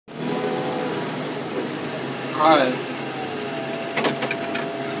Alright.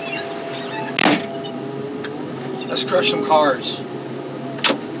 Let's crush some cars.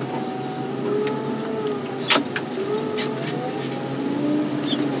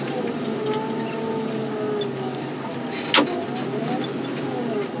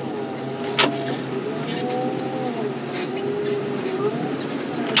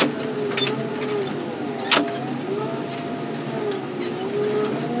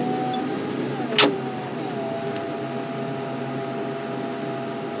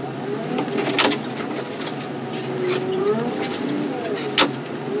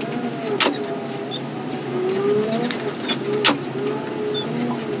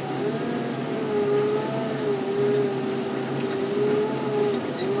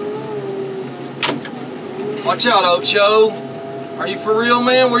 Watch out, Ocho. Are you for real,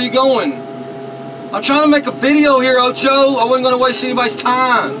 man? Where you going? I'm trying to make a video here, Ocho. I wasn't going to waste anybody's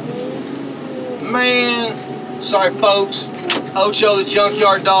time. Man. Sorry, folks. Ocho, the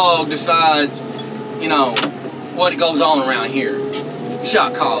junkyard dog, decides, you know, what goes on around here.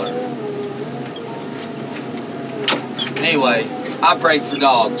 Shot caller. Anyway, I break for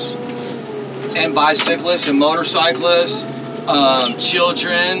dogs. And bicyclists and motorcyclists,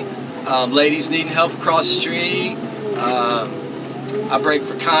 children, ladies needing help across the street. I break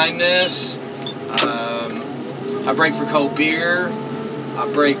for kindness. I break for cold beer.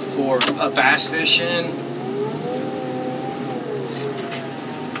 I break for bass fishing.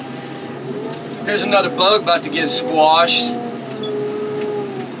 Here's another bug about to get squashed.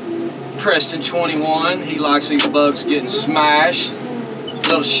 Preston 21. He likes these bugs getting smashed.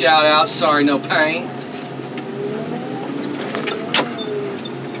 Little shout out. Sorry, no pain.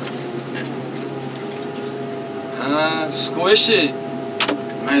 Squish it.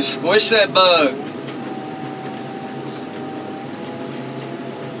 Man, squish that bug.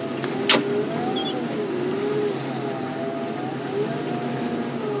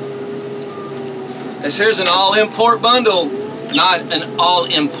 This here's an all-import bundle. Not an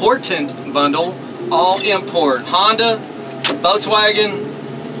all-important bundle. All-import. Honda, Volkswagen,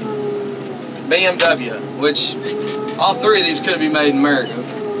 BMW. Which, all three of these could be made in America.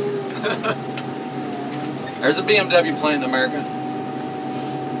 There's a BMW plant in America.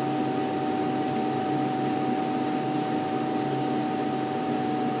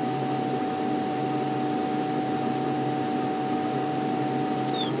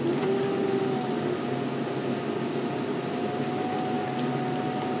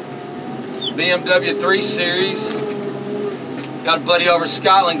 BMW 3 Series. Got a buddy over in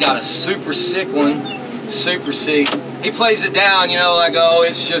Scotland, got a super sick one. Super sick. He plays it down, you know, like, oh,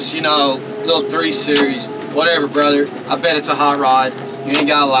 it's just, you know, little 3 Series. Whatever, brother. I bet it's a hot rod. You ain't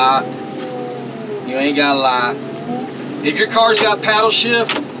gotta lie. You ain't gotta lie. If your car's got paddle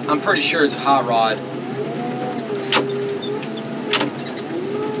shift, I'm pretty sure it's a hot rod.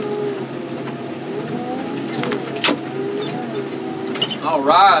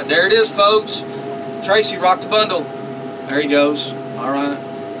 Alright, there it is, folks. Tracy, rock the bundle. There he goes. Alright.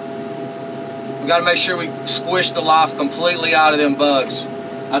 We gotta make sure we squish the life completely out of them bugs.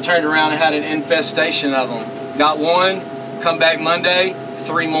 I turned around and had an infestation of them. Got one, come back Monday,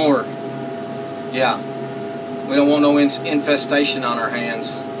 3 more. Yeah. We don't want no infestation on our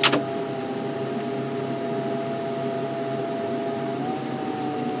hands.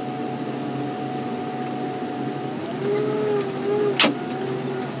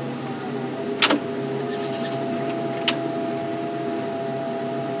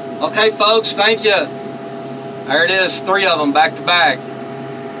 Okay, folks, thank you. There it is, 3 of them back to back.